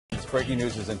breaking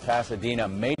news is in Pasadena.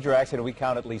 Major accident. We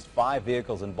count at least 5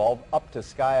 vehicles involved. Up to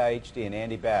Sky IHD and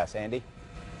Andy Bass. Andy?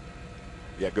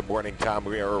 Yeah, good morning, Tom.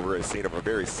 We are over a scene of a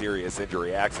very serious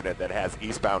injury accident that has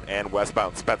eastbound and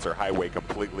westbound Spencer Highway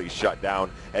completely shut down.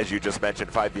 As you just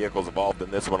mentioned, 5 vehicles involved in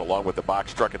this one, along with the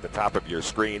box truck at the top of your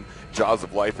screen. Jaws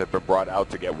of life have been brought out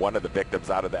to get one of the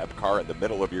victims out of that car in the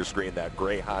middle of your screen, that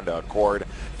gray Honda Accord.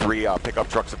 3 pickup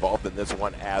trucks involved in this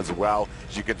one as well.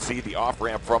 As you can see, the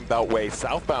off-ramp from Beltway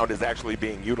southbound is actually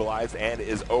being utilized and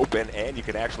is open, and you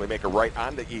can actually make a right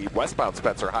onto westbound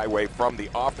Spencer Highway from the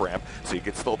off-ramp, so you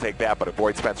can still take that, but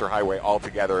avoid Spencer Highway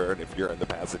altogether if you're in the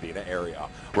Pasadena area.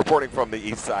 Reporting from the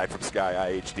east side from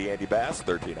Sky IHD, Andy Bass,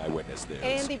 13 Eyewitness News.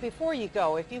 Andy, before you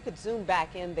go, if you could zoom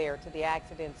back in there to the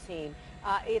accident scene,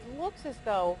 it looks as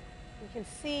though you can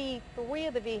see 3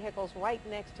 of the vehicles right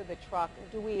next to the truck.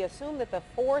 Do we assume that the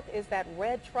 4th is that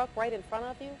red truck right in front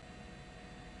of you?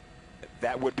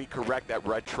 That would be correct. That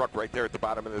red truck right there at the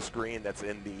bottom of the screen that's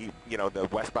in the, the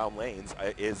westbound lanes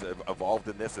is involved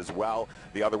in this as well.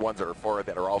 The other ones are 4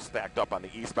 that are all stacked up on the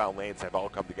eastbound lanes have all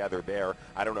come together there.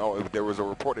 I don't know if there was a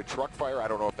reported truck fire. I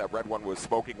don't know if that red one was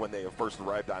smoking when they first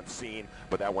arrived on scene,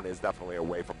 but that one is definitely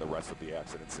away from the rest of the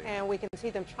accident scene. And we can see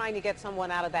them trying to get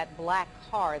someone out of that black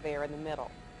car there in the middle.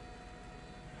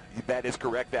 That is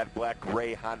correct. That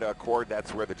black-gray Honda Accord,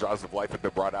 that's where the jaws of life have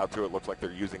been brought out to. It looks like they're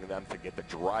using them to get the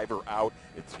driver out.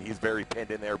 He's very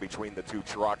pinned in there between the 2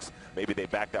 trucks. Maybe they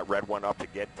backed that red one up to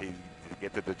get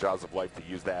to the jaws of life, to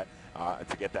use that,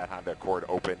 to get that Honda Accord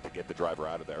open, to get the driver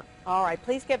out of there. All right.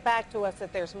 Please get back to us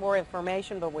if there's more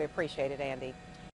information, but we appreciate it, Andy.